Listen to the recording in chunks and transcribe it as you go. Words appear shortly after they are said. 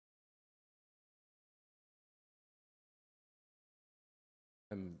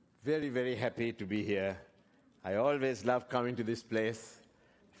I'm very, very happy to be here. I always love coming to this place.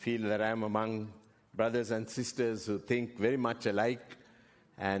 Feel that I'm among brothers and sisters who think very much alike.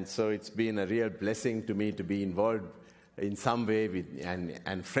 And so it's been a real blessing to me to be involved in some way with,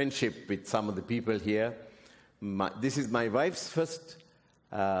 and friendship with some of the people here. This is my wife's first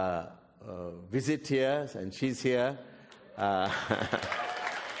visit here, and she's here.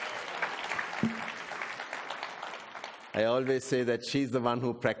 I always say that she's the one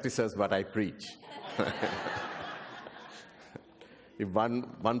who practices what I preach. If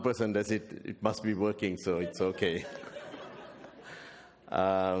one person does it, it must be working, so it's okay.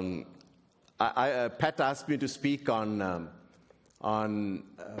 Pat asked me to speak from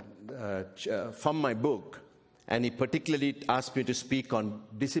my book, and he particularly asked me to speak on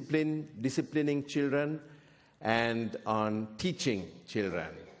disciplining children, and on teaching children.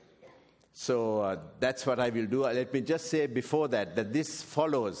 So that's what I will do. Let me just say before that this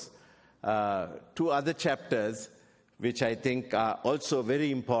follows two other chapters which I think are also very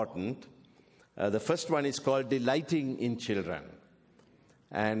important. The first one is called Delighting in Children.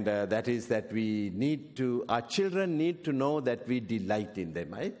 And that is that our children need to know that we delight in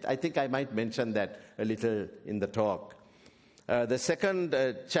them. I think I might mention that a little in the talk. The second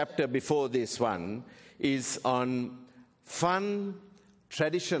chapter before this one is on fun,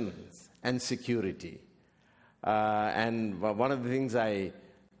 traditions, and security. And one of the things I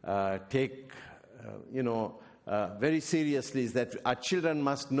take, very seriously is that our children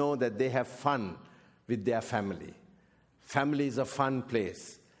must know that they have fun with their family. Family is a fun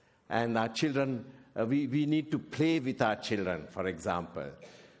place. And our children, we need to play with our children, for example.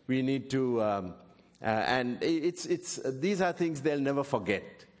 We need to, and these are things they'll never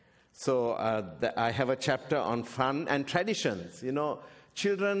forget. So I have a chapter on fun and traditions.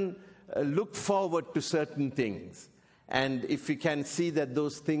 Children look forward to certain things. And if we can see that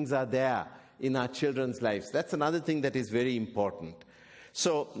those things are there in our children's lives, that's another thing that is very important.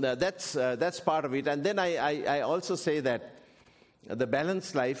 So that's part of it. And then I also say that the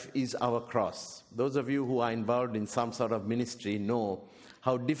balanced life is our cross. Those of you who are involved in some sort of ministry know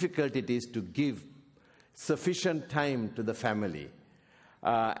how difficult it is to give sufficient time to the family.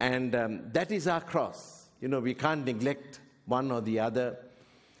 And that is our cross. We can't neglect one or the other.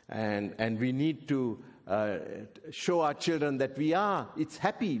 And we need to show our children that it's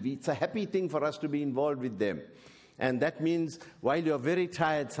happy. It's a happy thing for us to be involved with them. And that means while you're very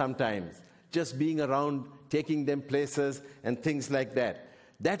tired sometimes, just being around, taking them places and things like that.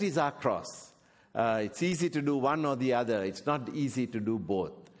 That is our cross. It's easy to do one or the other. It's not easy to do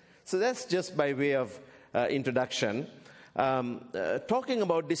both. So that's just by way of introduction. Talking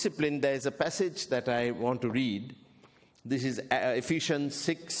about discipline, there is a passage that I want to read. This is Ephesians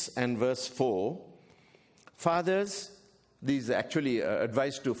 6 and verse 4. Fathers, this is actually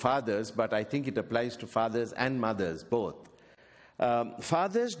advice to fathers, but I think it applies to fathers and mothers, both.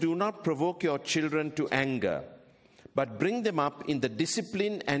 Fathers, do not provoke your children to anger, but bring them up in the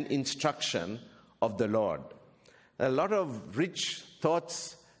discipline and instruction of the Lord. A lot of rich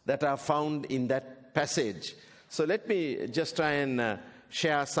thoughts that are found in that passage. So let me just try and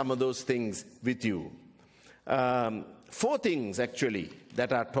share some of those things with you. 4 things, actually,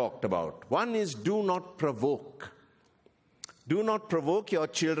 that are talked about. One is do not provoke. Do not provoke your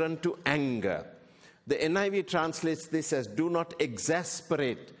children to anger. The NIV translates this as do not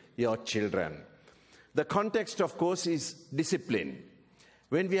exasperate your children. The context, of course, is discipline.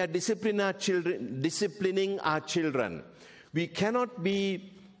 When we are disciplining our children, we cannot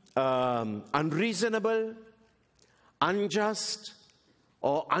be unreasonable, unjust,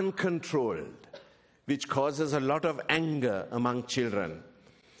 or uncontrolled, which causes a lot of anger among children.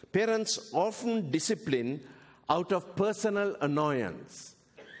 Parents often discipline out of personal annoyance.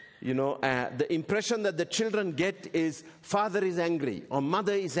 The impression that the children get is father is angry or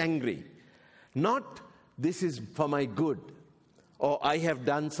mother is angry. Not this is for my good or I have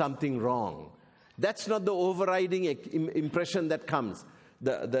done something wrong. That's not the overriding impression that comes.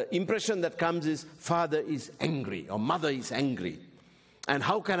 The impression that comes is father is angry or mother is angry. And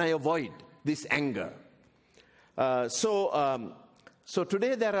how can I avoid this anger? So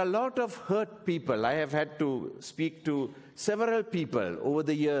today there are a lot of hurt people. I have had to speak to several people over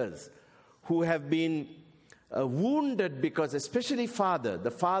the years who have been wounded because, especially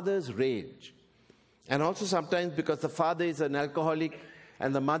the father's rage. And also sometimes because the father is an alcoholic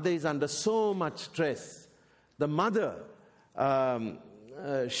and the mother is under so much stress. The mother,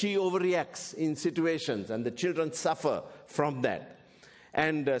 she overreacts in situations and the children suffer from that.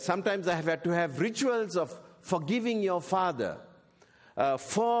 And sometimes I have had to have rituals of forgiving your father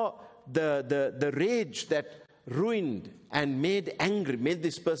for the rage that ruined and made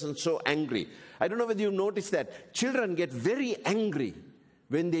this person so angry. I don't know whether you noticed that. Children get very angry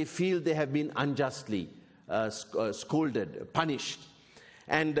when they feel they have been unjustly scolded, punished.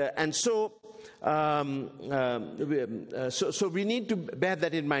 So we need to bear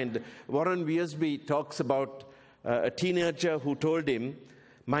that in mind. Warren Wiersbe talks about a teenager who told him,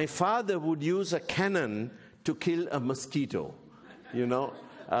 my father would use a cannon to kill a mosquito,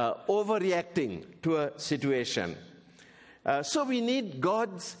 overreacting to a situation. So we need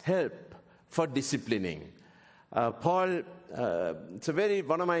God's help for disciplining. Paul, it's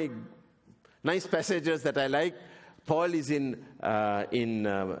one of my nice passages that I like. Paul is in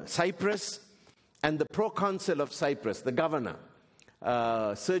Cyprus, and the proconsul of Cyprus, the governor,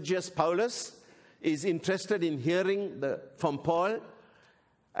 Sergius Paulus, is interested in hearing from Paul.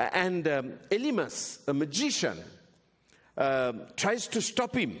 And Elymas, a magician, tries to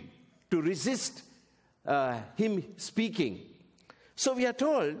stop him, to resist him speaking. So we are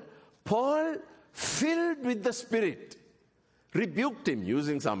told, Paul, filled with the Spirit, rebuked him,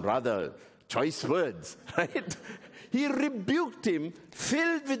 using some rather choice words, right? He rebuked him,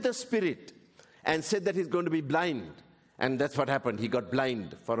 filled with the Spirit, and said that he's going to be blind. And that's what happened. He got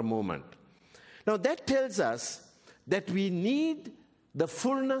blind for a moment. Now that tells us that we need the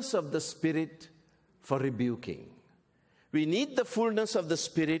fullness of the Spirit for rebuking. We need the fullness of the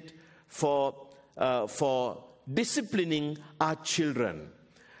Spirit for disciplining our children.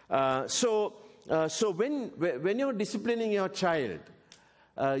 So when you're disciplining your child,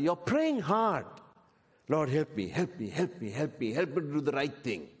 you're praying hard. Lord, help me to do the right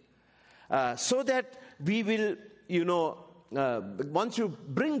thing. So that we will, once you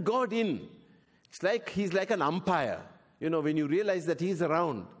bring God in, it's like he's like an umpire. When you realize that he's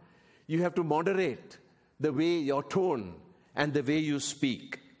around, you have to moderate the way, your tone, and the way you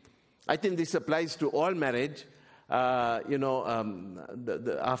speak. I think this applies to all marriage. Our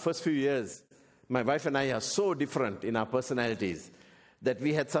first few years, my wife and I are so different in our personalities that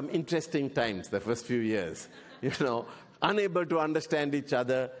we had some interesting times the first few years, unable to understand each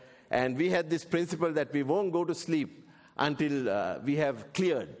other. And we had this principle that we won't go to sleep until we have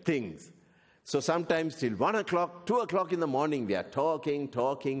cleared things. So sometimes till 1 o'clock, 2 o'clock in the morning, we are talking.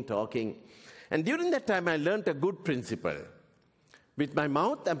 And during that time, I learned a good principle. With my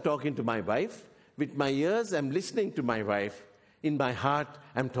mouth, I'm talking to my wife. With my ears, I'm listening to my wife. In my heart,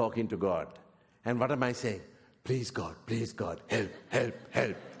 I'm talking to God. And what am I saying? Please God, help.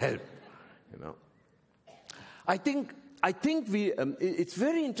 I think it's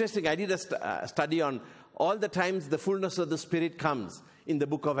very interesting. I did a study on all the times the fullness of the Spirit comes in the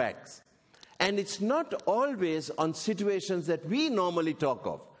book of Acts. And it's not always on situations that we normally talk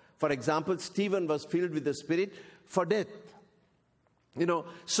of. For example, Stephen was filled with the Spirit for death.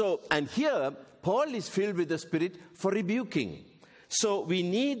 And here, Paul is filled with the Spirit for rebuking. So we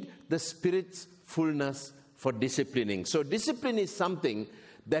need the Spirit's fullness for disciplining. So discipline is something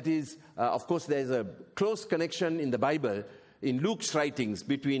that is, of course, there's a close connection in the Bible, in Luke's writings,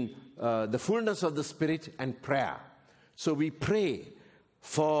 between the fullness of the Spirit and prayer. So we pray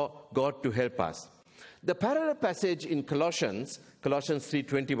for God to help us. The parallel passage in Colossians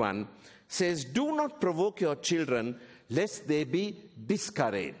 3:21 says, do not provoke your children lest they be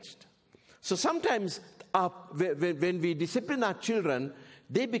discouraged. So sometimes when we discipline our children,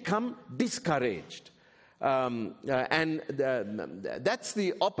 they become discouraged. That's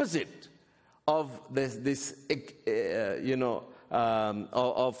the opposite of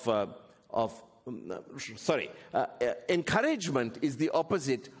encouragement is the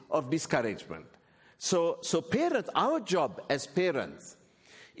opposite of discouragement. So parents, our job as parents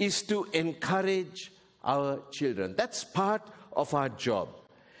is to encourage our children. That's part of our job.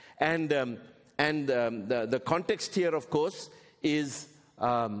 And the context here, of course, is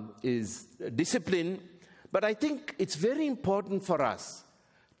discipline. But I think it's very important for us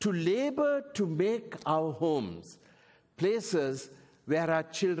to labor to make our homes places where our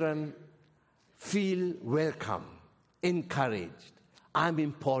children feel welcome, encouraged. I'm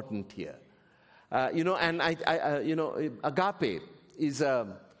important here. Agape is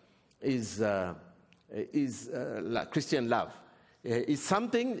Christian love.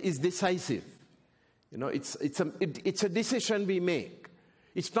 Is decisive. It's a decision we make.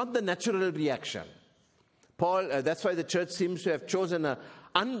 It's not the natural reaction. Paul, that's why the church seems to have chosen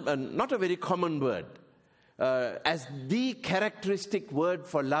not a very common word as the characteristic word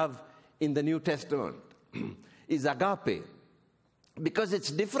for love in the New Testament is agape, because it's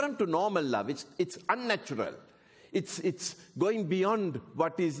different to normal love. It's unnatural. It's going beyond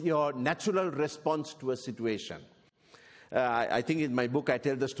what is your natural response to a situation. I think in my book I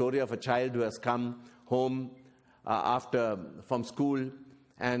tell the story of a child who has come home from school,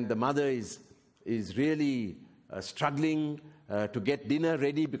 and the mother is really struggling to get dinner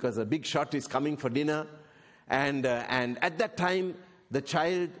ready because a big shot is coming for dinner. And at that time, the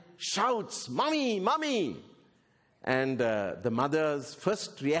child shouts, "Mommy, Mommy!" And the mother's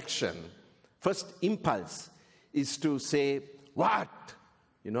first reaction, first impulse, is to say, "What?"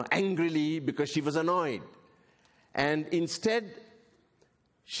 Angrily, because she was annoyed. And instead,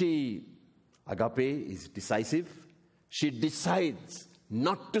 Agape is decisive. She decides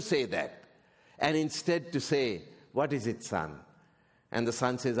not to say that, and instead to say, "What is it, son?" And the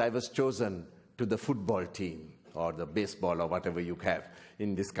son says, "I was chosen to the football team," or the baseball, or whatever you have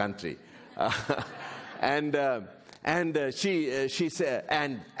in this country. And she said,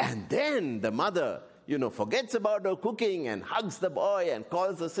 and then the mother, forgets about her cooking and hugs the boy and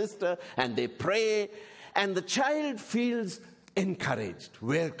calls the sister, and they pray, and the child feels encouraged,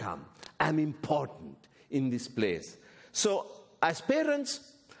 welcome, I'm important in this place. So as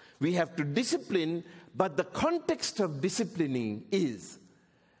parents, we have to discipline, but the context of disciplining is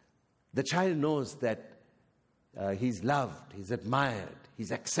the child knows that he's loved, he's admired,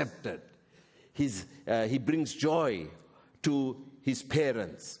 he's accepted, he brings joy to his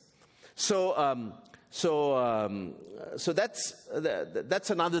parents. So that's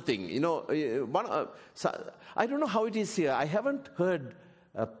another thing. I don't know how it is here. I haven't heard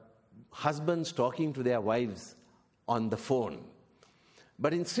husbands talking to their wives on the phone.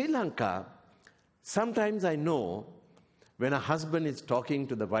 But in Sri Lanka, sometimes I know when a husband is talking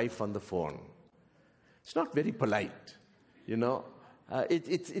to the wife on the phone. It's not very polite,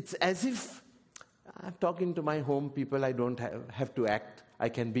 It's as if I'm talking to my home people. I don't have to act. I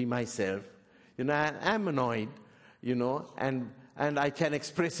can be myself. I'm annoyed, and I can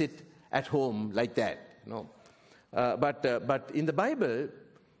express it at home like that, But in the Bible,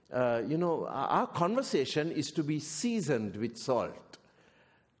 our conversation is to be seasoned with salt,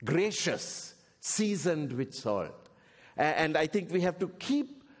 gracious, seasoned with salt. And I think we have to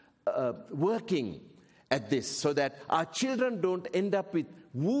keep working at this so that our children don't end up with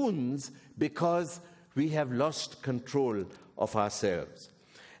wounds because we have lost control of ourselves.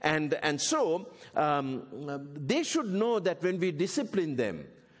 And so they should know that when we discipline them,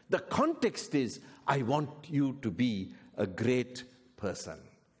 the context is, I want you to be a great person.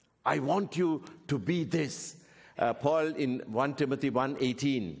 I want you to be this. Paul in 1 Timothy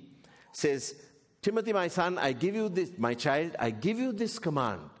 1:18 says, "Timothy, my son, I give you this, my child, I give you this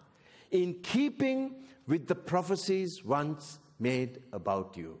command in keeping with the prophecies once made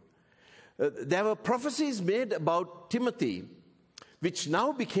about you." There were prophecies made about Timothy, which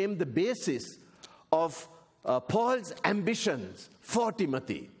now became the basis of Paul's ambitions for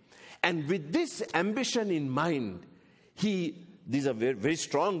Timothy. And with this ambition in mind, these are very, very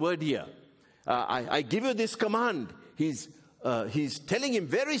strong word here. I give you this command. He's telling him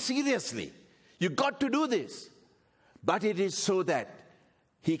very seriously, you got to do this. But it is so that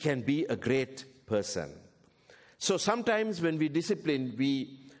he can be a great person. So sometimes when we discipline,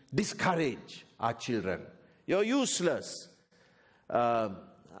 we discourage our children. You're useless.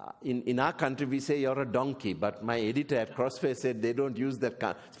 In our country, we say you're a donkey, but my editor at Crossfair said they don't use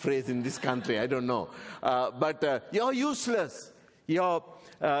that phrase in this country. I don't know. But you're useless. You're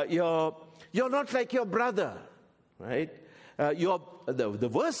not like your brother, right? The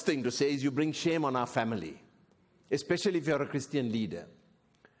worst thing to say is you bring shame on our family, especially if you're a Christian leader.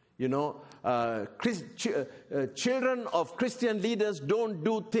 Children of Christian leaders don't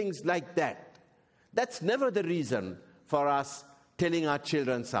do things like that. That's never the reason for us telling our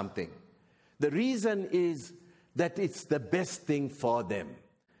children something. The reason is that it's the best thing for them.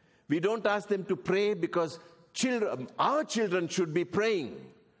 We don't ask them to pray because our children should be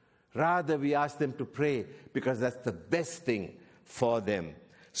praying. Rather, we ask them to pray because that's the best thing for them.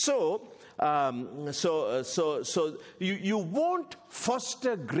 So you won't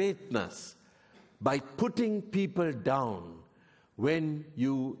foster greatness by putting people down when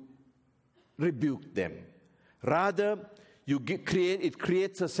you rebuke them. Rather, it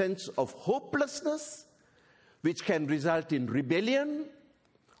creates a sense of hopelessness, which can result in rebellion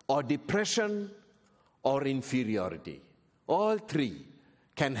or depression or inferiority. All three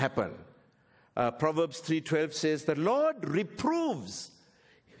can happen. Proverbs 3:12 says, "The Lord reproves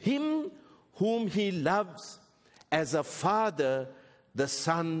him whom he loves, as a father the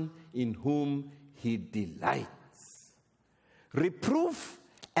son in whom he delights." Reproof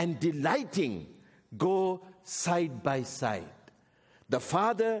and delighting go side by side. The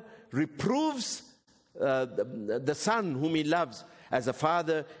father reproves the son whom he loves, as a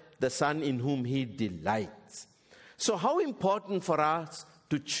father the son in whom he delights. So how important for us,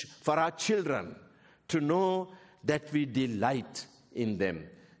 for our children, to know that we delight in them.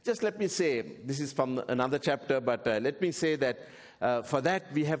 Just let me say, this is from another chapter, but let me say that for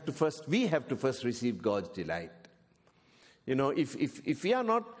that we have to first receive God's delight. You know, if we are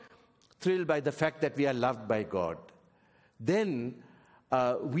not thrilled by the fact that we are loved by God, then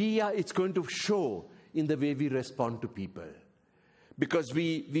it's going to show in the way we respond to people. Because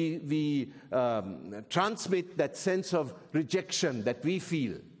we transmit that sense of rejection that we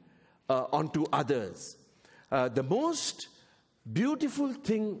feel onto others. The most beautiful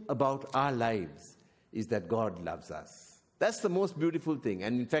thing about our lives is that God loves us. That's the most beautiful thing.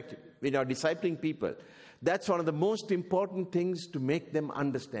 And in fact, when you're discipling people, that's one of the most important things to make them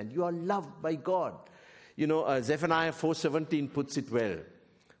understand. You are loved by God. You know, Zephaniah 4:17 puts it well.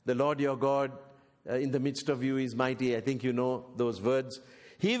 The Lord your God in the midst of you is mighty. I think you know those words.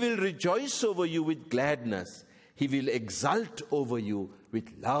 He will rejoice over you with gladness. He will exult over you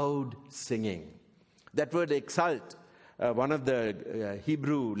with loud singing. That word exult, one of the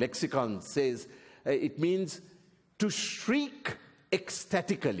Hebrew lexicons says, it means to shriek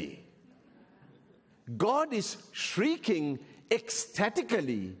ecstatically. God is shrieking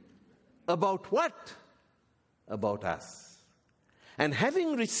ecstatically about what? About us. And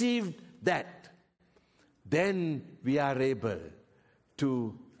having received that, then we are able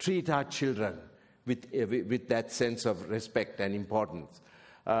to treat our children with that sense of respect and importance.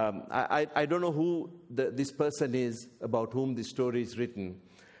 I don't know who this person is about whom this story is written,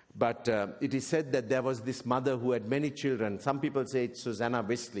 but it is said that there was this mother who had many children. Some people say it's Susanna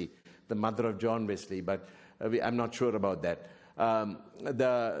Wesley, the mother of John Wesley, but I'm not sure about that.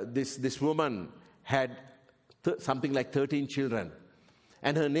 This woman had something like 13 children,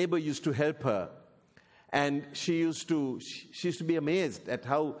 and her neighbor used to help her. And she used to be amazed at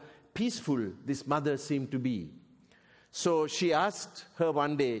how peaceful this mother seemed to be. So she asked her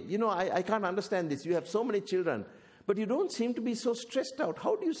one day, you know, I can't understand this. You have so many children, but you don't seem to be so stressed out.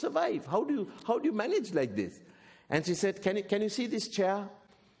 How do you survive? How do you manage like this? And she said, can you see this chair?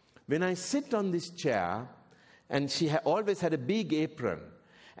 When I sit on this chair, and she always had a big apron,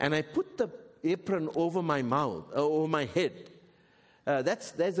 and I put the apron over my mouth, over my head.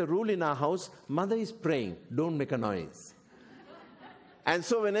 There's a rule in our house, mother is praying, don't make a noise. And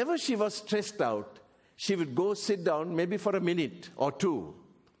so whenever she was stressed out, she would go sit down, maybe for a minute or two,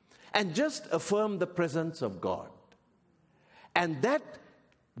 and just affirm the presence of God. And that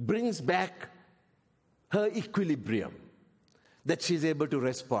brings back her equilibrium, that she's able to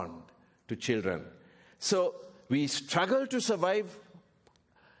respond to children. So we struggle to survive.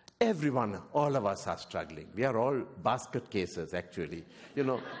 Everyone, all of us are struggling. We are all basket cases, actually. You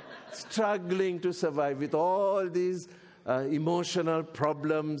know, struggling to survive with all these emotional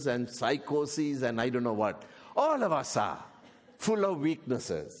problems and psychoses and I don't know what. All of us are full of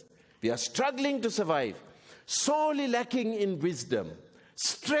weaknesses. We are struggling to survive, sorely lacking in wisdom,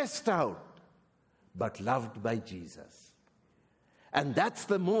 stressed out, but loved by Jesus. And that's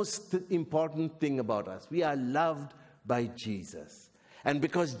the most important thing about us. We are loved by Jesus. And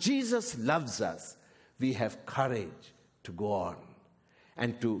because Jesus loves us, we have courage to go on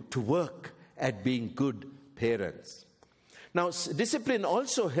and to work at being good parents. Now, discipline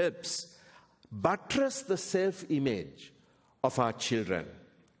also helps buttress the self-image of our children.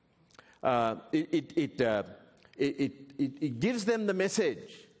 It gives them the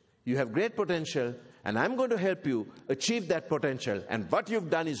message, you have great potential, and I'm going to help you achieve that potential, and what you've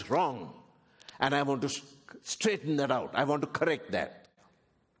done is wrong, and I want to straighten that out. I want to correct that.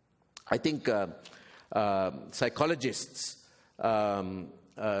 I think psychologists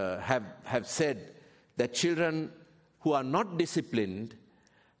have said that children who are not disciplined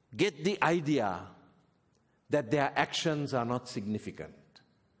get the idea that their actions are not significant.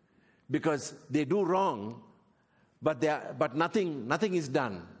 Because they do wrong, but nothing is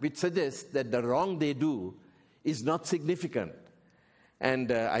done, which suggests that the wrong they do is not significant.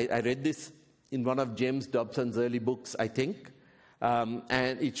 And I read this in one of James Dobson's early books, I think.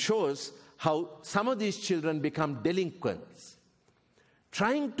 And it shows how some of these children become delinquents,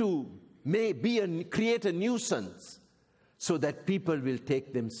 trying to create a nuisance so that people will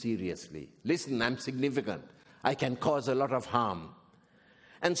take them seriously. Listen, I'm significant. I can cause a lot of harm.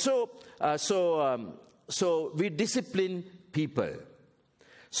 And so we discipline people.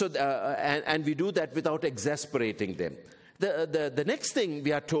 And we do that without exasperating them. The next thing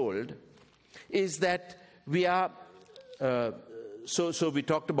we are told is that we are... So we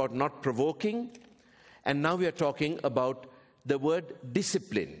talked about not provoking, and now we are talking about the word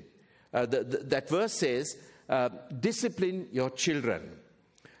discipline. That verse says, discipline your children.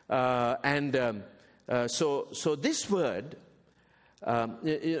 So this word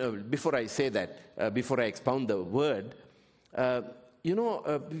before I say that, before I expound the word,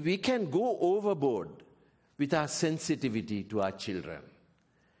 we can go overboard with our sensitivity to our children.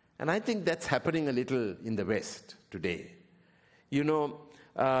 And I think that's happening a little in the West today. We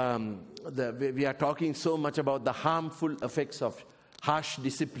are talking so much about the harmful effects of harsh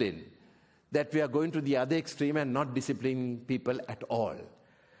discipline that we are going to the other extreme and not disciplining people at all.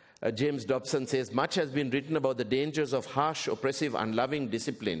 James Dobson says, much has been written about the dangers of harsh, oppressive, unloving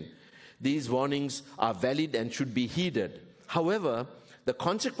discipline. These warnings are valid and should be heeded. However, the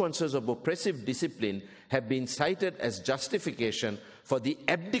consequences of oppressive discipline have been cited as justification for the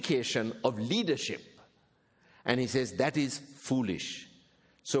abdication of leadership. And he says that is foolish.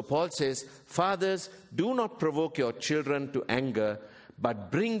 So Paul says, fathers, do not provoke your children to anger,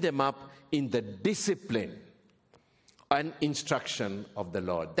 but bring them up in the discipline and instruction of the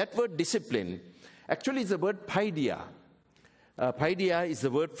Lord. That word discipline actually is the word paideia. Paideia is the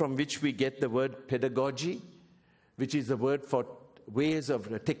word from which we get the word pedagogy, which is the word for ways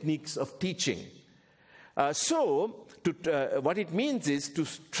of techniques of teaching. What it means is to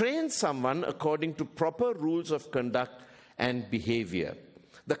train someone according to proper rules of conduct and behavior.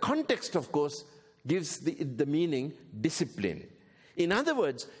 The context, of course, gives the meaning discipline. In other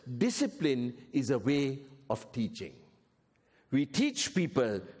words, discipline is a way of teaching. We teach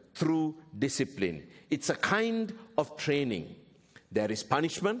people through discipline. It's a kind of training. There is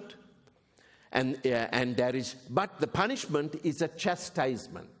punishment, but the punishment is a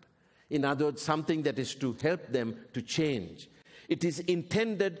chastisement. In other words, something that is to help them to change. It is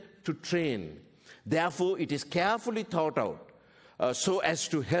intended to train. Therefore, it is carefully thought out so as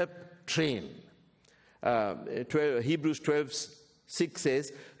to help train. Hebrews 12:6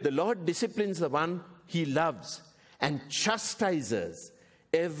 says, the Lord disciplines the one he loves and chastises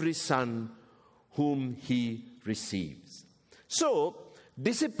every son whom he receives. So,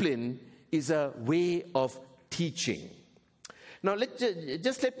 discipline is a way of teaching. Now,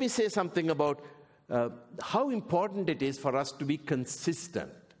 let me say something about how important it is for us to be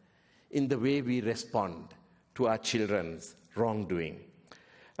consistent in the way we respond to our children's wrongdoing.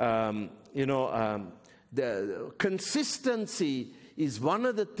 The consistency is one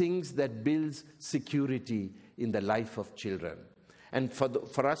of the things that builds security in the life of children. And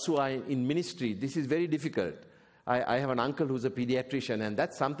for us who are in ministry, this is very difficult. I have an uncle who's a pediatrician, and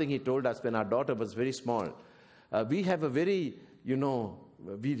that's something he told us when our daughter was very small. We have very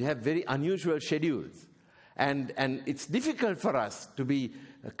unusual schedules. And it's difficult for us to be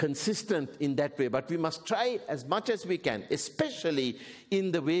consistent in that way, but we must try as much as we can, especially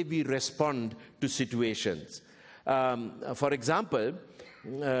in the way we respond to situations. For example,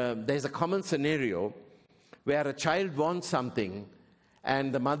 there's a common scenario where a child wants something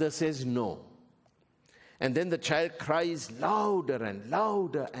and the mother says no. And then the child cries louder and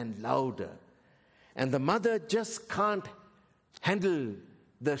louder and louder. And the mother just can't handle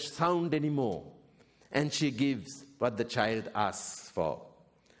the sound anymore. And she gives what the child asks for.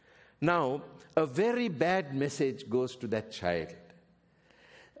 Now, a very bad message goes to that child.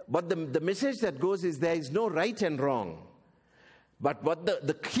 But the message that goes is there is no right and wrong. But what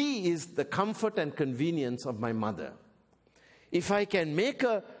the key is the comfort and convenience of my mother. If I can make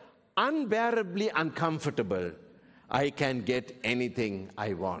her unbearably uncomfortable, I can get anything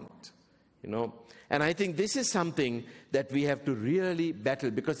I want. And I think this is something that we have to really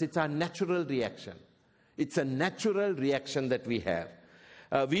battle because it's our natural reaction. It's a natural reaction that we have.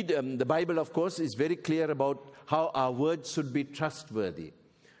 The Bible, of course, is very clear about how our words should be trustworthy.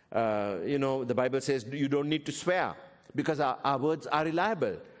 The Bible says you don't need to swear because our words are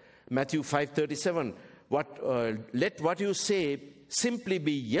reliable. Matthew 5:37, let what you say simply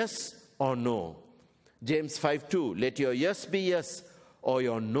be yes or no. James 5:2, let your yes be yes or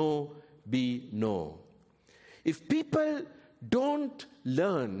your no be no. If people don't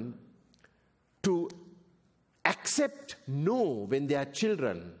learn to accept no when they are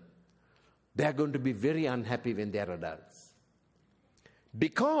children, they are going to be very unhappy when they are adults.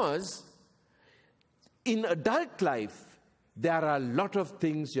 Because in adult life, there are a lot of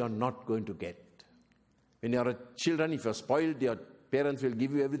things you're not going to get. When you're a children, if you're spoiled, your parents will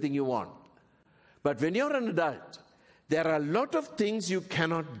give you everything you want. But when you're an adult, there are a lot of things you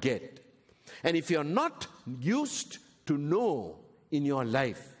cannot get. And if you're not used to no in your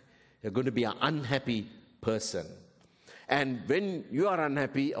life, you're going to be an unhappy person. And when you are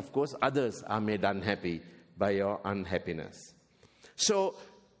unhappy, of course, others are made unhappy by your unhappiness. So,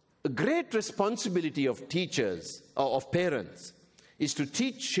 a great responsibility of teachers or of parents is to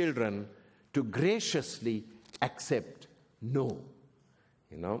teach children to graciously accept no.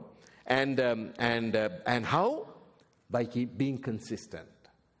 And how? by being consistent.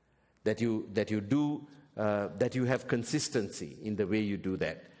 That you have consistency in the way you do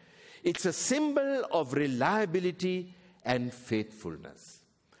that. It's a symbol of reliability and faithfulness.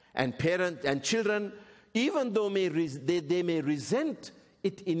 And parents and children, even though they may resent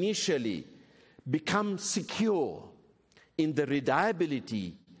it initially, become secure in the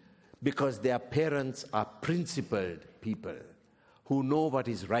reliability because their parents are principled people who know what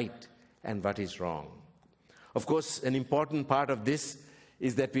is right and what is wrong. Of course, an important part of this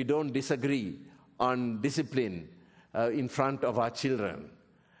is that we don't disagree on discipline in front of our children.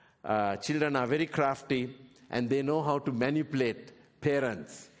 Children are very crafty and they know how to manipulate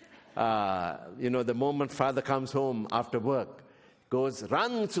parents. The moment father comes home after work,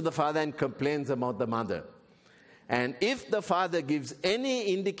 runs to the father and complains about the mother. And if the father gives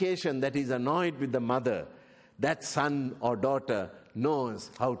any indication that he's annoyed with the mother, that son or daughter knows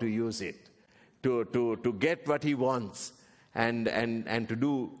how to use it to get what he wants and to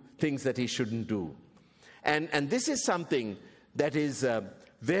do things that he shouldn't do. And this is something that is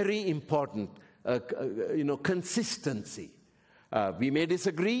very important, consistency. We may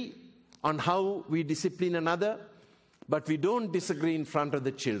disagree on how we discipline another, but we don't disagree in front of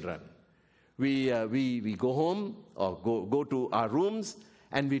the children. We go home or go to our rooms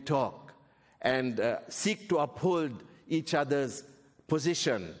and we talk and seek to uphold each other's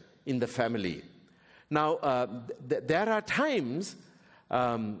position in the family. Now, there are times,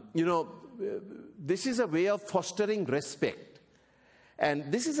 this is a way of fostering respect.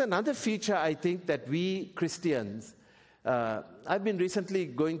 And this is another feature, I think, that we Christians, I've been recently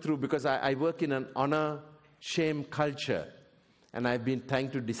going through, because I work in an honor-shame culture. And I've been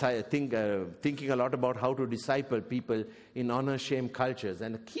trying to thinking a lot about how to disciple people in honor-shame cultures.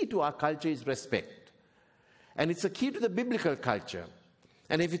 And the key to our culture is respect. And it's a key to the biblical culture.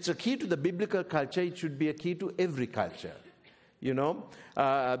 And if it's a key to the biblical culture, it should be a key to every culture.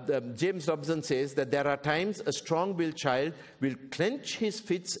 James Dobson says that there are times a strong-willed child will clench his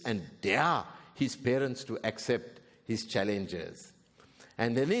fists and dare his parents to accept his challenges.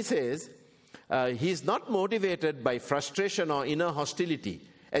 And then he says, he is not motivated by frustration or inner hostility,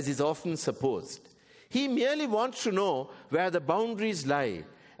 as is often supposed. He merely wants to know where the boundaries lie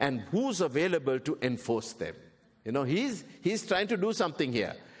and who's available to enforce them. He's trying to do something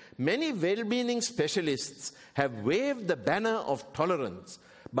here. Many well-meaning specialists have waved the banner of tolerance,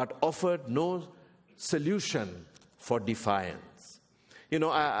 but offered no solution for defiance.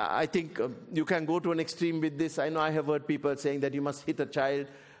 I think you can go to an extreme with this. I know I have heard people saying that you must hit a child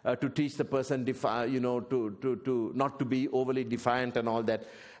to teach the person, to not to be overly defiant and all that.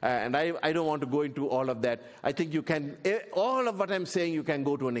 And I don't want to go into all of that. I think you can, all of what I'm saying, you can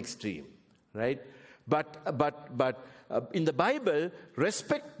go to an extreme, right? But in the Bible,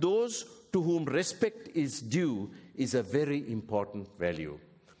 respect those to whom respect is due is a very important value.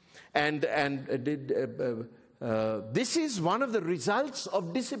 And this is one of the results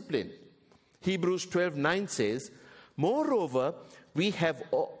of discipline. Hebrews 12:9 says, moreover, we have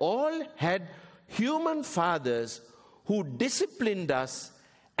all had human fathers who disciplined us,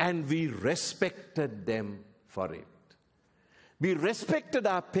 and we respected them for it. We respected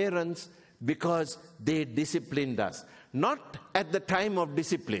our parents because they disciplined us. Not at the time of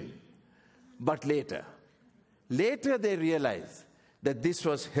discipline, but later. Later they realized that this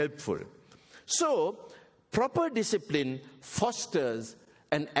was helpful. So, proper discipline fosters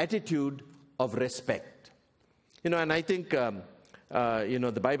an attitude of respect. And I think,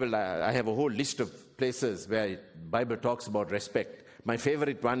 the Bible, I have a whole list of places where the Bible talks about respect. My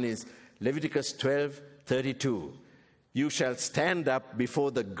favorite one is Leviticus 12:32. You shall stand up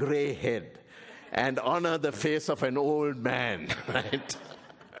before the gray head and honor the face of an old man, right?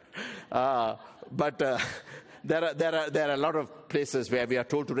 But there are a lot of places where we are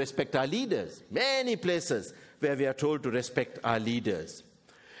told to respect our leaders. Many places where we are told to respect our leaders.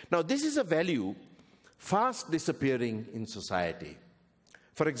 Now, this is a value fast disappearing in society.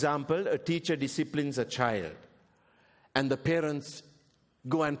 For example, a teacher disciplines a child, and the parents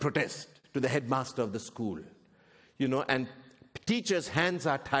go and protest to the headmaster of the school. And teachers' hands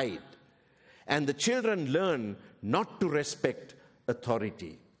are tied. And the children learn not to respect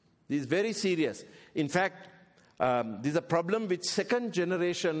authority. This is very serious. In fact, this is a problem with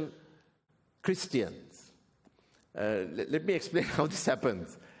second-generation Christians. Let me explain how this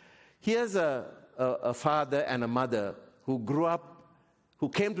happens. Here's a father and a mother who grew up, who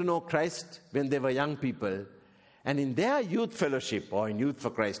came to know Christ when they were young people, and in their youth fellowship or in Youth for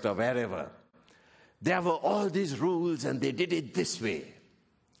Christ or wherever, there were all these rules and they did it this way.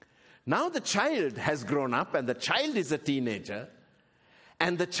 Now the child has grown up and the child is a teenager,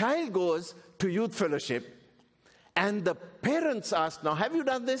 and the child goes to youth fellowship And the parents ask, now, have you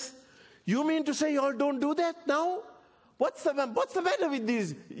done this? You mean to say you all don't do that now? What's the matter with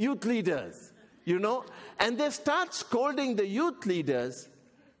these youth leaders? You know? And they start scolding the youth leaders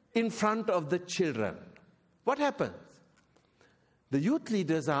in front of the children. What happens? The youth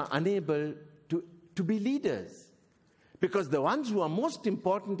leaders are unable to be leaders, because the ones who are most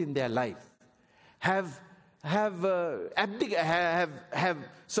important in their life have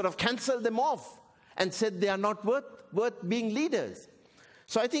sort of cancelled them off and said they are not worth being leaders.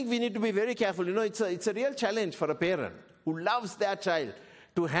 So I think we need to be very careful. You know, it's a real challenge for a parent who loves their child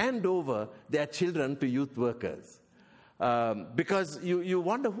to hand over their children to youth workers. Because you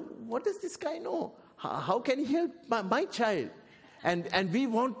wonder, what does this guy know? How can he help my child? And we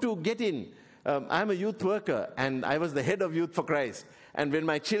want to get in. I'm a youth worker, and I was the head of Youth for Christ. And when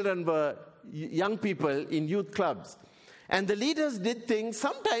my children were young people in youth clubs, and the leaders did things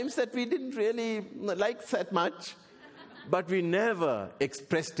sometimes that we didn't really like that much, but we never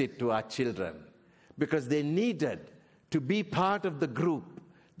expressed it to our children because they needed to be part of the group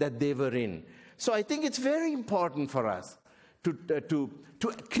that they were in. So I think it's very important for us to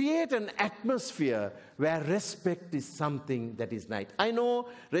create an atmosphere where respect is something that is nice. I know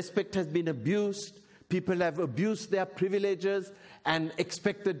respect has been abused. People have abused their privileges and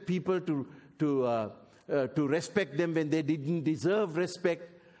expected people to respect them when they didn't deserve respect,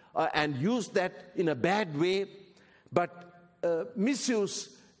 and used that in a bad way. But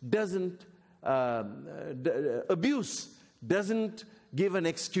misuse doesn't, abuse doesn't give an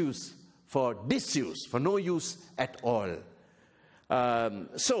excuse for disuse, for no use at all.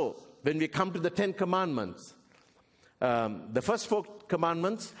 So, when we come to the 10 Commandments, the first 4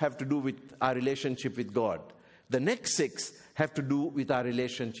 commandments have to do with our relationship with God. The next 6 have to do with our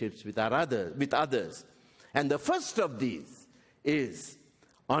relationships with others. And the first of these is,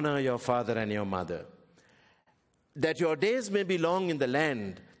 honor your father and your mother, that your days may be long in the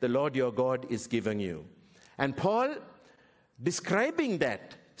land the Lord your God is giving you. And Paul, describing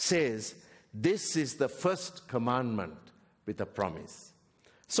that, says, this is the first commandment with a promise.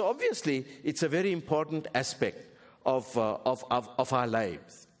 So obviously, it's a very important aspect of our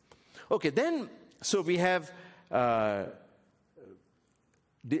lives. Okay, then, so we have, I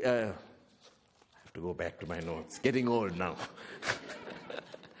have to go back to my notes, getting old now.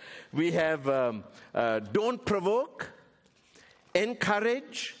 We have don't provoke,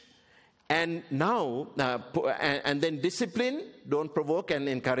 encourage, and now, and then discipline. Don't provoke and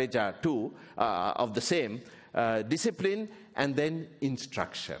encourage are two of the same. Discipline and then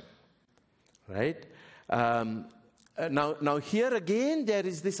instruction. Right? Now here again there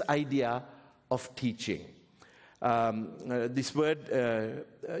is this idea of teaching. This word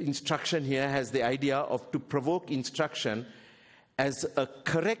instruction here has the idea of to provoke instruction as a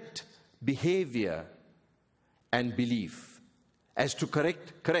correct behavior and belief. As to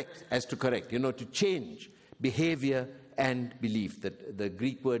correct, to change behavior and belief. The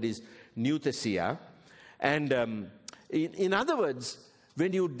Greek word is nouthesia. And in other words,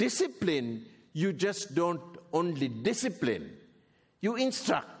 when you discipline, you just don't only discipline, you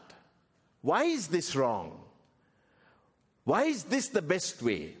instruct. Why is this wrong? Why is this the best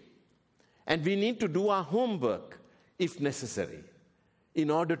way? And we need to do our homework, if necessary, in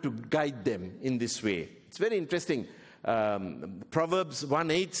order to guide them in this way. It's very interesting. Proverbs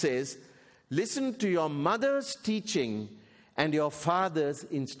 1:8 says, listen to your mother's teaching and your father's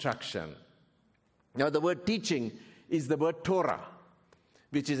instruction. Now, the word teaching is the word Torah,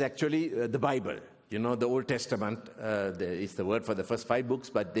 which is actually the Bible. You know, the Old Testament is the word for the first 5 books,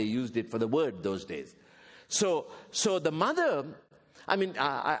 but they used it for the word those days. So the mother, I mean,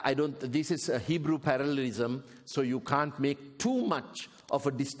 I don't, this is a Hebrew parallelism, so you can't make too much of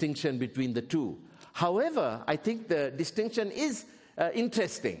a distinction between the two. However, I think the distinction is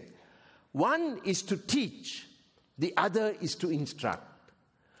interesting. One is to teach, the other is to instruct.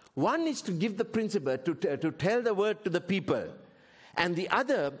 One is to give the principle, to tell the word to the people, and the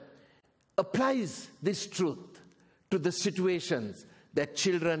other applies this truth to the situations that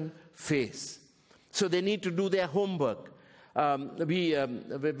children face. So they need to do their homework. When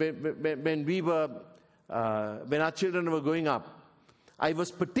our children were growing up, I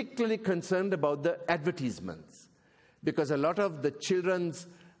was particularly concerned about the advertisements, because a lot of the children's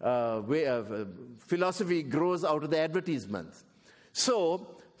way of philosophy grows out of the advertisements.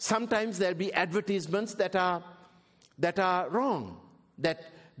 So sometimes there'll be advertisements that are wrong, that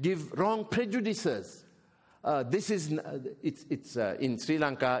give wrong prejudices. It's in Sri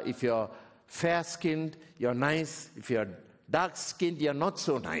Lanka, if you're fair-skinned, you're nice. If you're dark-skinned, you're not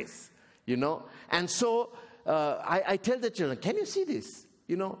so nice, you know. And so I tell the children, can you see this?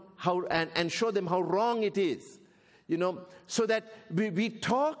 You know, how, and show them how wrong it is. so that we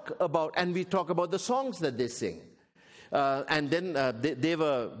talk about the songs that they sing. And then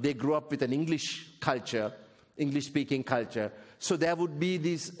they grew up with an English culture, English-speaking culture. So there would be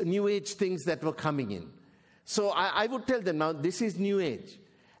these New Age things that were coming in. So I would tell them, now this is New Age.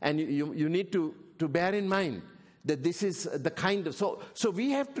 And you need to bear in mind that this is the kind of... So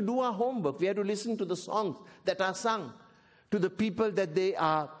we have to do our homework. We have to listen to the songs that are sung, to the people that they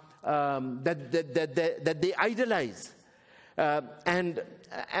are, that they idolize. And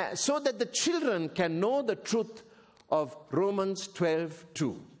so that the children can know the truth of Romans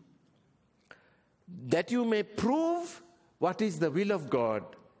 12:2. That you may prove what is the will of God,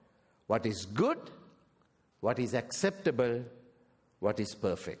 what is good, what is acceptable, what is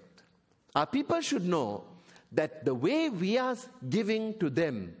perfect. Our people should know that the way we are giving to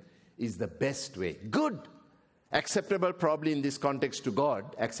them is the best way. Good, acceptable probably in this context to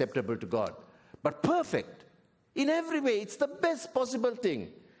God, acceptable to God, but perfect. In every way, it's the best possible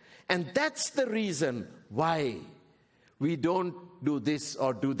thing. And that's the reason why we don't do this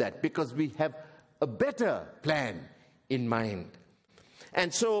or do that, because we have a better plan in mind.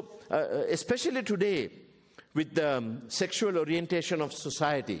 And so, especially today, with the sexual orientation of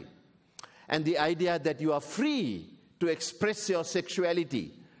society, and the idea that you are free to express your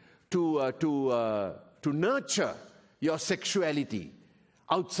sexuality, to nurture your sexuality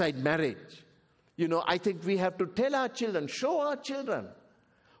outside marriage. I think we have to tell our children, show our children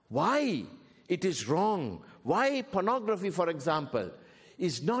why it is wrong, why pornography, for example,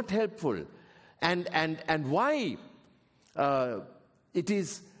 is not helpful, and why it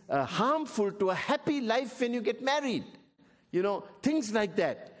is harmful to a happy life when you get married. Things like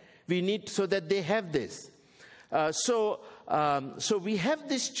that. We need, so that they have this. So we have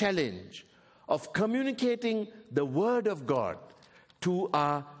this challenge of communicating the Word of God to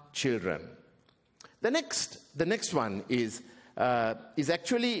our children. The next one is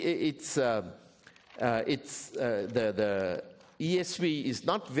actually the ESV is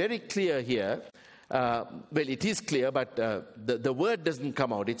not very clear here. Well, it is clear, but the word doesn't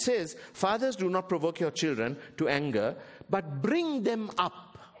come out. It says, "Fathers, do not provoke your children to anger, but bring them up."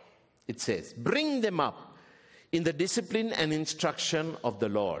 It says, "Bring them up in the discipline and instruction of the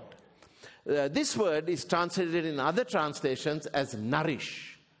Lord." This word is translated in other translations as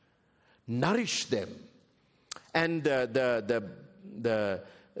nourish. Nourish them. And the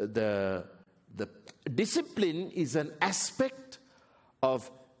discipline is an aspect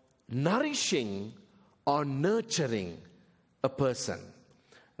of nourishing or nurturing a person.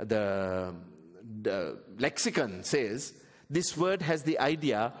 The lexicon says this word has the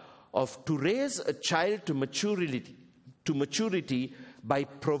idea of to raise a child to maturity by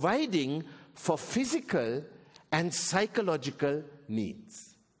providing for physical and psychological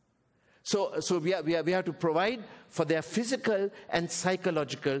needs. So we have to provide for their physical and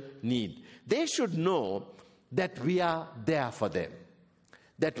psychological need. They should know that we are there for them,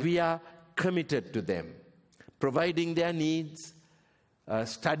 that we are committed to them, providing their needs,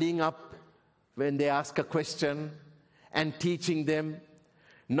 studying up when they ask a question, and teaching them,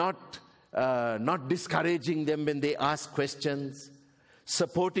 not discouraging them when they ask questions,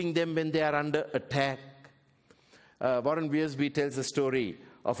 supporting them when they are under attack. Warren Wiersbe tells a story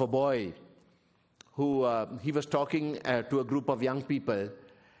of a boy who he was talking to a group of young people,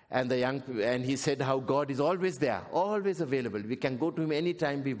 and he said how God is always there, always available. We can go to him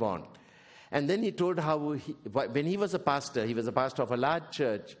anytime we want. And then he told how when he was a pastor of a large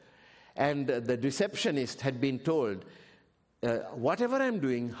church, and the receptionist had been told, whatever I'm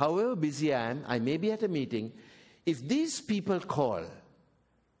doing, however busy I am, I may be at a meeting, if these people call,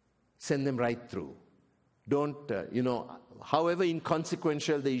 send them right through. Don't, however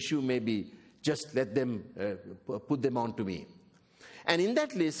inconsequential the issue may be, just let them, put them on to me. And in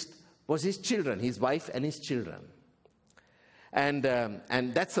that list was his children, his wife and his children. And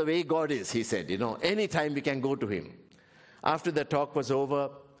that's the way God is, he said, anytime we can go to him. After the talk was over,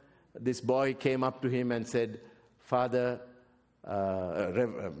 this boy came up to him and said, "Father,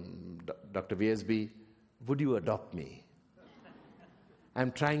 Dr. Wiersbe, would you adopt me?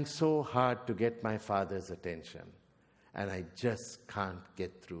 I'm trying so hard to get my father's attention, and I just can't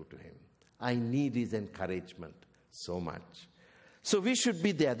get through to him. I need his encouragement so much." So we should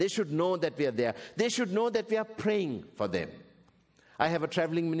be there. They should know that we are there. They should know that we are praying for them. I have a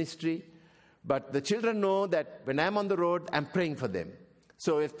traveling ministry, but the children know that when I'm on the road, I'm praying for them.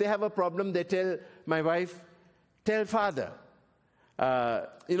 So if they have a problem, they tell my wife, "Tell father."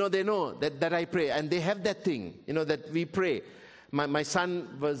 They know that I pray, and they have that thing, that we pray. My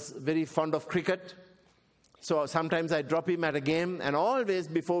son was very fond of cricket, so sometimes I drop him at a game, and always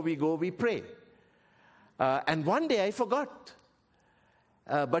before we go, we pray. And one day I forgot.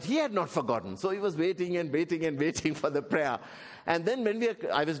 But he had not forgotten. So he was waiting and waiting and waiting for the prayer. And then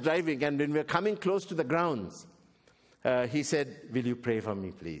I was driving, and when we were coming close to the grounds, he said, "Will you pray for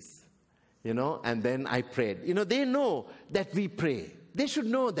me, please?" And then I prayed. They know that we pray. They should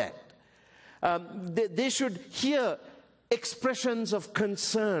know that. They should hear expressions of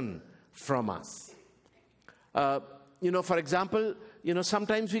concern from us. For example,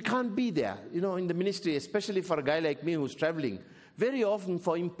 sometimes we can't be there, in the ministry, especially for a guy like me who's traveling. Very often,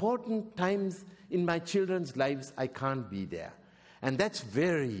 for important times in my children's lives, I can't be there. And that's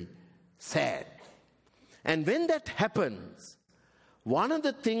very sad. And when that happens, one of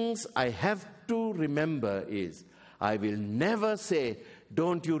the things I have to remember is, I will never say,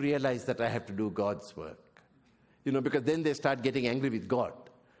 "Don't you realize that I have to do God's work?" Because then they start getting angry with God,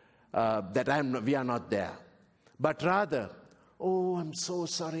 that we are not there. But rather, "Oh, I'm so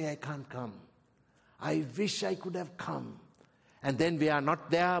sorry I can't come. I wish I could have come." And then we are not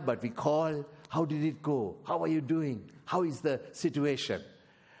there, but we call, "How did it go? How are you doing? How is the situation?"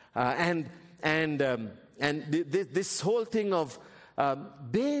 This whole thing of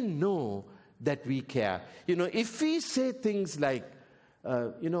they know that we care. If we say things like,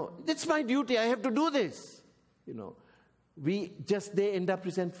 "It's my duty, I have to do this," they end up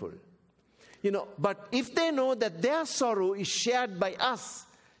resentful. But if they know that their sorrow is shared by us,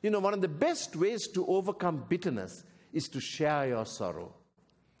 one of the best ways to overcome bitterness is to share your sorrow.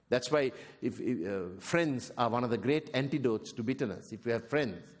 That's why friends are one of the great antidotes to bitterness. If you have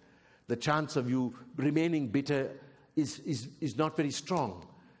friends, the chance of you remaining bitter is not very strong,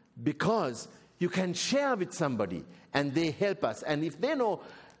 because you can share with somebody and they help us. And if they know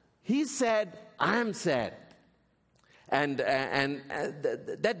he's sad, I am sad, and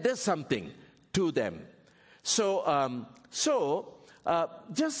that does something to them.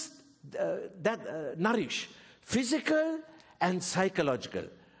 Nourish physical and psychological.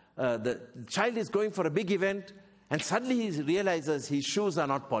 The child is going for a big event, and suddenly he realizes his shoes are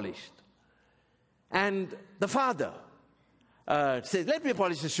not polished. And the father says, "Let me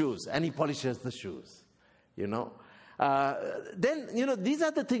polish the shoes," and he polishes the shoes. These are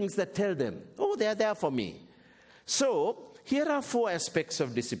the things that tell them, "Oh, they are there for me." So here are 4 aspects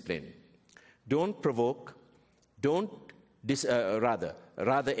of discipline. Don't provoke, rather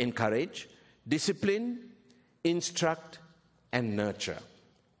encourage, discipline, instruct, and nurture.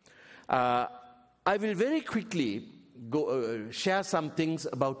 I will very quickly share some things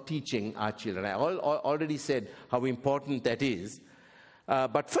about teaching our children. I already said how important that is.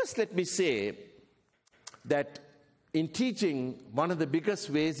 But first let me say that in teaching, one of the biggest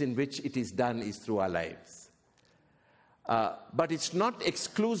ways in which it is done is through our lives. But it's not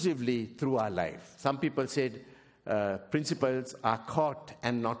exclusively through our life. Some people said principles are caught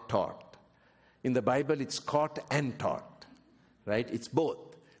and not taught. In the Bible, it's caught and taught, right? It's both.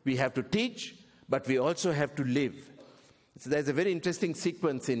 We have to teach, but we also have to live. So there's a very interesting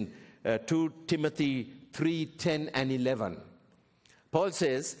sequence in 2 Timothy 3:10 and 11. Paul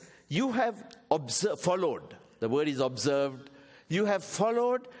says, "You have followed," the word is observed, "you have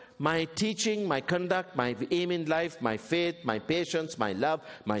followed my teaching, my conduct, my aim in life, my faith, my patience, my love,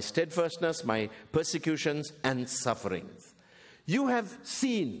 my steadfastness, my persecutions and sufferings. You have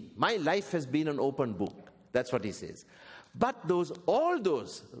seen, my life has been an open book." That's what he says. But all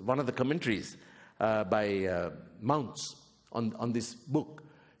those, one of the commentaries by Mounts on this book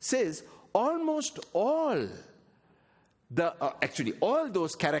says, almost all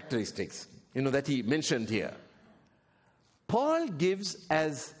those characteristics, that he mentioned here, Paul gives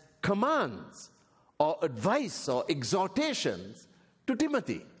as commands or advice or exhortations to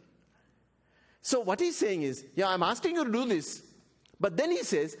Timothy. So what he's saying is, I'm asking you to do this, but then he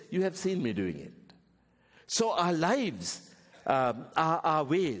says, you have seen me doing it. So our lives are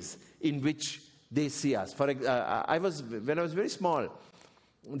ways in which they see us. When I was very small,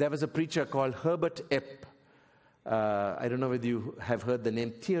 there was a preacher called Herbert Epp. I don't know whether you have heard the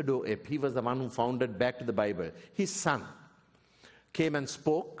name Theodore Epp. He was the one who founded Back to the Bible. His son came and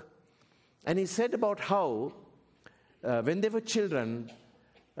spoke, and he said about how when they were children,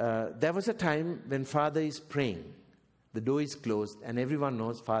 there was a time when Father is praying. The door is closed, and everyone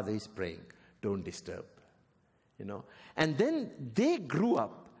knows Father is praying. Don't disturb. And then they grew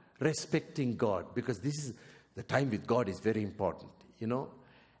up respecting God, because this is the time with God is very important,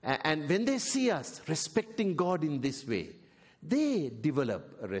 And when they see us respecting God in this way, they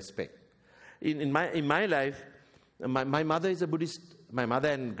develop a respect. In my life, my mother is a Buddhist. My mother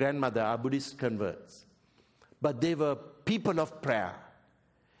and grandmother are Buddhist converts, but they were people of prayer,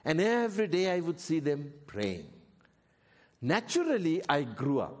 and every day I would see them praying. Naturally, I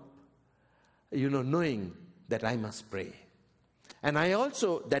grew up knowing that I must pray. And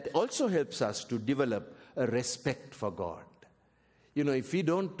that also helps us to develop a respect for God. If we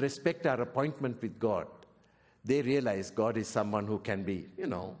don't respect our appointment with God, they realize God is someone who can be,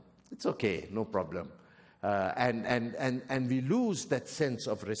 it's okay, no problem. And we lose that sense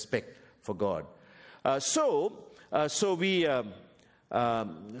of respect for God. So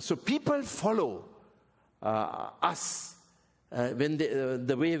people follow us when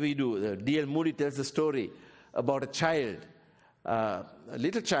the way we do. D.L. Moody tells a story about a child, a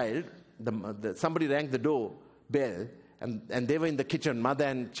little child. Somebody rang the door bell, and they were in the kitchen. Mother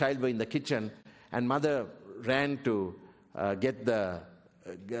and child were in the kitchen, and mother ran to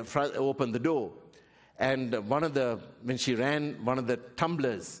open the door. And when she ran, one of the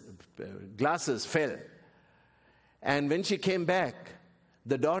tumblers, glasses fell. And when she came back,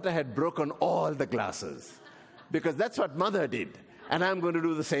 the daughter had broken all the glasses, because that's what mother did. And I'm going to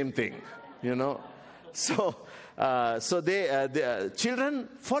do the same thing, So the children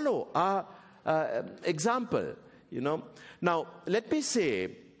follow our example, Now, let me say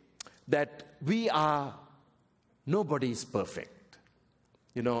that nobody is perfect.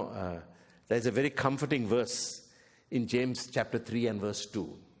 There's a very comforting verse in James chapter 3 and verse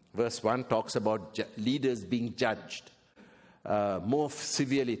 2. Verse 1 talks about leaders being judged more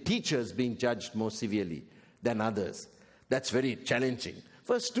severely, teachers being judged more severely than others. That's very challenging.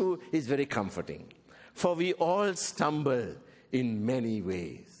 Verse 2 is very comforting. For we all stumble in many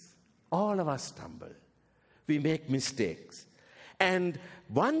ways. All of us stumble. We make mistakes. And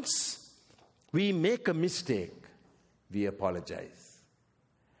once we make a mistake, we apologize.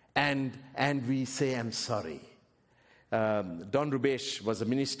 And we say, I'm sorry. Don Rubesh was a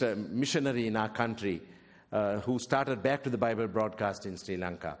missionary in our country who started Back to the Bible broadcast in Sri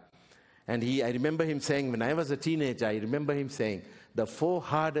Lanka. And I remember him saying, when I was a teenager, I remember him saying, the 4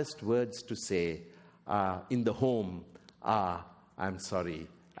 hardest words to say in the home are, I'm sorry,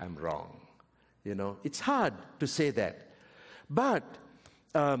 I'm wrong. It's hard to say that. But,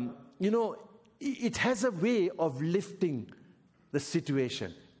 it has a way of lifting the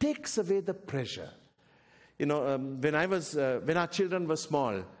situation, takes away the pressure. When our children were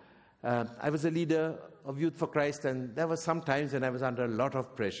small, I was a leader of Youth for Christ, and there were some times when I was under a lot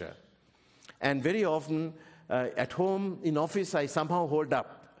of pressure. And very often, at home, in office, I somehow hold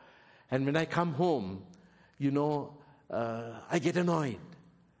up. And when I come home, I get annoyed.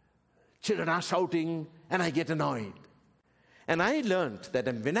 Children are shouting, and I get annoyed. And I learned that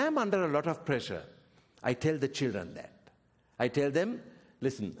when I'm under a lot of pressure, I tell the children that. I tell them,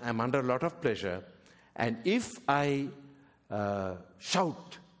 listen, I'm under a lot of pressure, and if I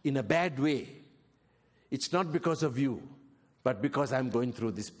shout in a bad way, it's not because of you, but because I'm going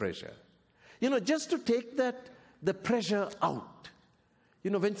through this pressure. Just to take the pressure out.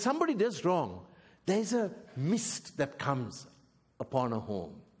 When somebody does wrong, there's a mist that comes upon a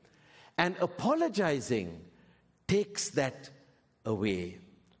home. And apologizing takes that away.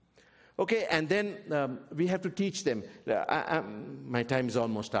 Okay, and then we have to teach them. My time is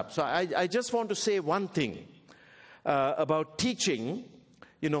almost up. So I just want to say one thing about teaching,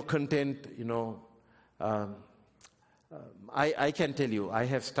 content, I can tell you, I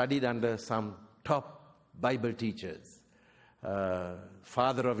have studied under some top Bible teachers.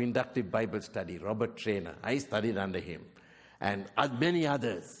 Father of inductive Bible study, Robert Trainer. I studied under him. And many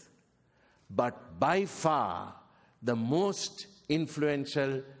others. But by far, the most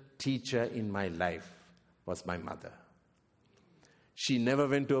influential teacher in my life was my mother. She never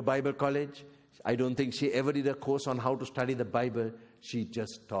went to a Bible college. I don't think she ever did a course on how to study the Bible. She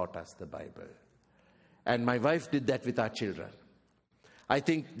just taught us the Bible. And my wife did that with our children. I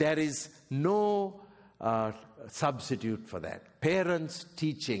think there is no substitute for that. Parents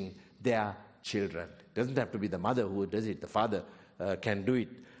teaching their children. It doesn't have to be the mother who does it. The father can do it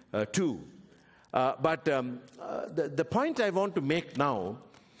too. But the point I want to make now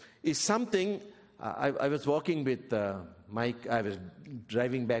is something. I was walking with Mike. I was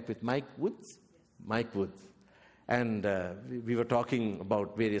driving back with Mike Woods. And we were talking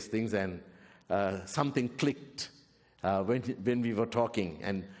about various things, and something clicked when we were talking.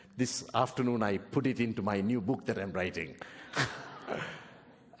 And this afternoon, I put it into my new book that I'm writing.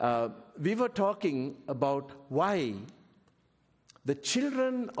 We were talking about why the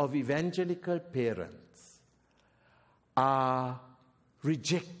children of evangelical parents are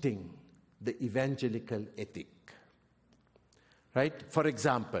rejecting the evangelical ethic. Right? For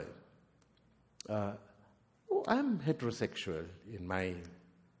example, I'm heterosexual in my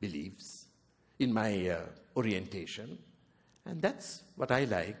beliefs, in my orientation, and that's what I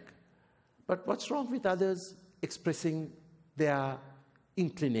like. But what's wrong with others expressing their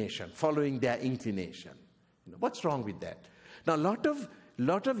inclination, following their inclination. What's wrong with that? Now, a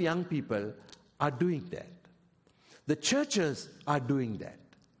lot of young people are doing that. The churches are doing that.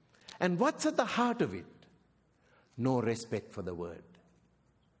 And what's at the heart of it? No respect for the word.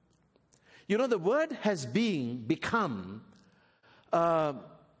 The word has become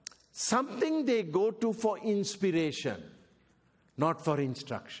something they go to for inspiration, not for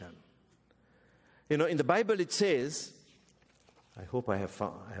instruction. In the Bible it says, I hope I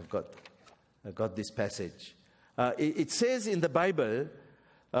have got this passage. It says in the Bible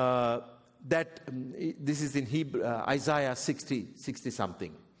that this is in Hebrew, Isaiah 60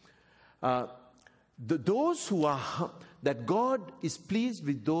 something. Those who are that God is pleased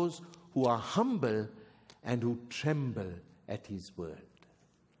with those who are humble and who tremble at His word.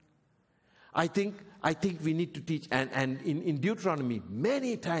 I think we need to teach, and in Deuteronomy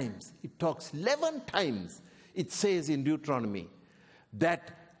many times it talks, 11 times it says in Deuteronomy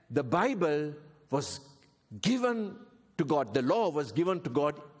that the Bible was given to God, the law was given to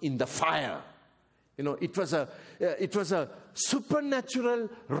God in the fire. It was a supernatural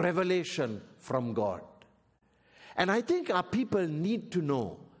revelation from God. And I think our people need to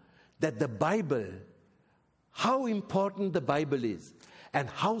know that the Bible, how important the Bible is, and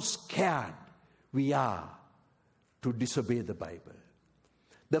how scared we are to disobey the Bible.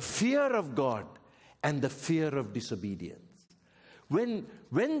 The fear of God and the fear of disobedience. When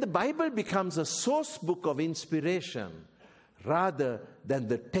the Bible becomes a source book of inspiration rather than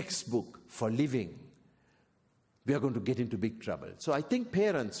the textbook for living, we are going to get into big trouble. So I think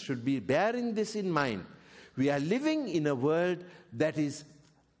parents should be bearing this in mind. We are living in a world that is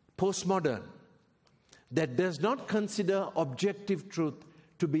postmodern, that does not consider objective truth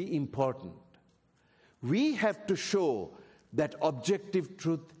to be important. We have to show that objective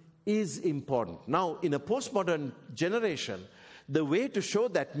truth is important. Now, in a postmodern generation, the way to show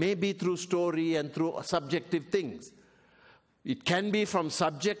that may be through story and through subjective things. It can be from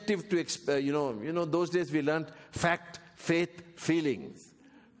subjective to, those days we learned fact, faith, feelings.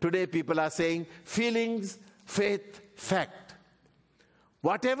 Today people are saying feelings, faith, fact.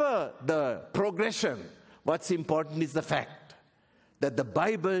 Whatever the progression, what's important is the fact that the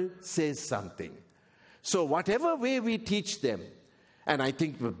Bible says something. So whatever way we teach them, and I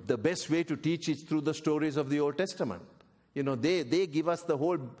think the best way to teach is through the stories of the Old Testament. They give us the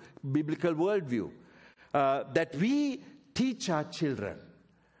whole biblical worldview. That we teach our children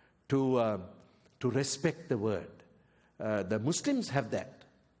to respect the word. The Muslims have that.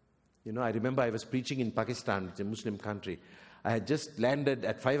 I remember I was preaching in Pakistan, it's a Muslim country. I had just landed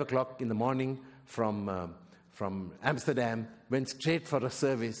at 5 o'clock in the morning from Amsterdam, went straight for a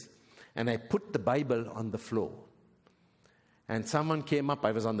service, and I put the Bible on the floor. And someone came up,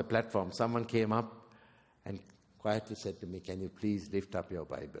 I was on the platform, someone came up and quietly said to me, "Can you please lift up your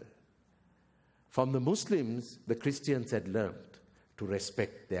Bible?" From the Muslims, the Christians had learned to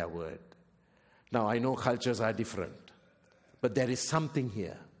respect their word. Now, I know cultures are different, but there is something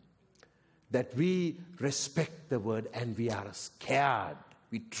here that we respect the word and we are scared.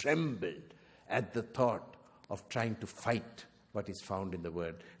 We trembled at the thought of trying to fight what is found in the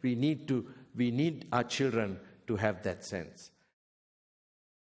word. We need our children to have that sense.